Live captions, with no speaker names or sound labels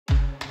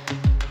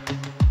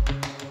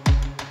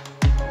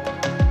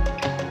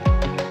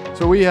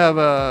So we have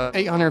a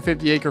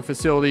 850-acre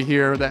facility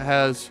here that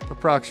has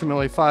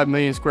approximately 5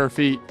 million square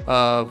feet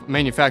of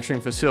manufacturing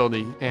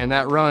facility, and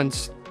that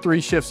runs 3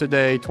 shifts a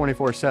day,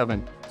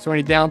 24/7. So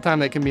any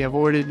downtime that can be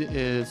avoided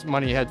is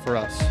money ahead for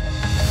us.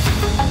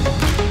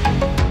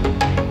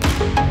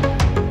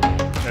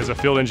 As a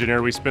field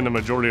engineer, we spend the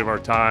majority of our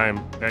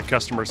time at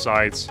customer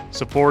sites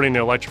supporting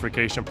the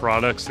electrification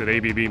products that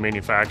ABB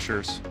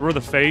manufactures. We're the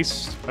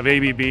face of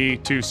ABB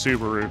to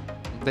Subaru.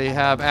 They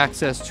have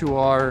access to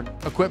our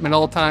equipment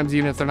all times,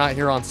 even if they're not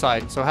here on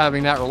site. So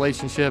having that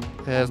relationship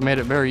has made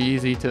it very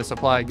easy to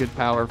supply good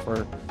power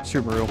for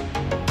Subaru.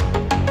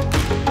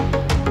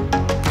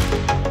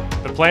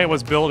 The plant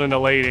was built in the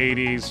late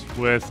 80s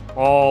with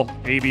all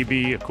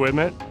ABB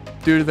equipment.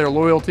 Due to their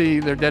loyalty,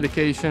 their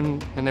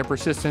dedication, and their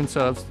persistence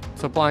of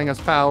supplying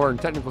us power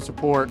and technical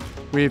support,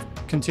 we've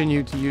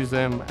continued to use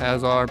them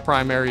as our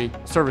primary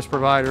service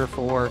provider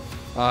for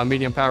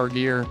medium power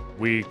gear.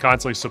 We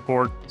constantly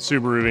support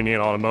Subaru of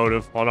Indiana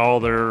Automotive on all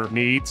their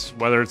needs,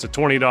 whether it's a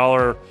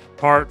 $20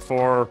 part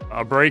for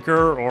a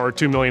breaker or a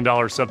 $2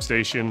 million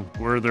substation.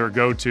 We're their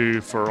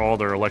go-to for all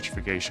their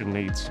electrification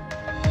needs.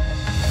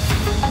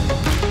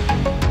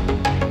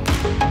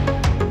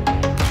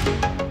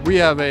 We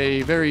have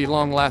a very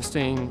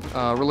long-lasting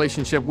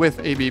relationship with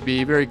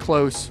ABB, very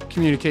close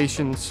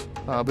communications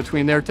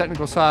between their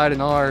technical side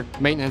and our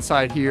maintenance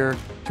side here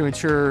to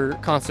ensure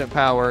constant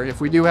power. If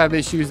we do have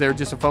issues, they're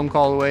just a phone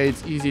call away.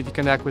 It's easy to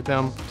connect with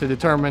them to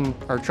determine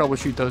or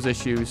troubleshoot those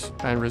issues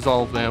and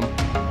resolve them.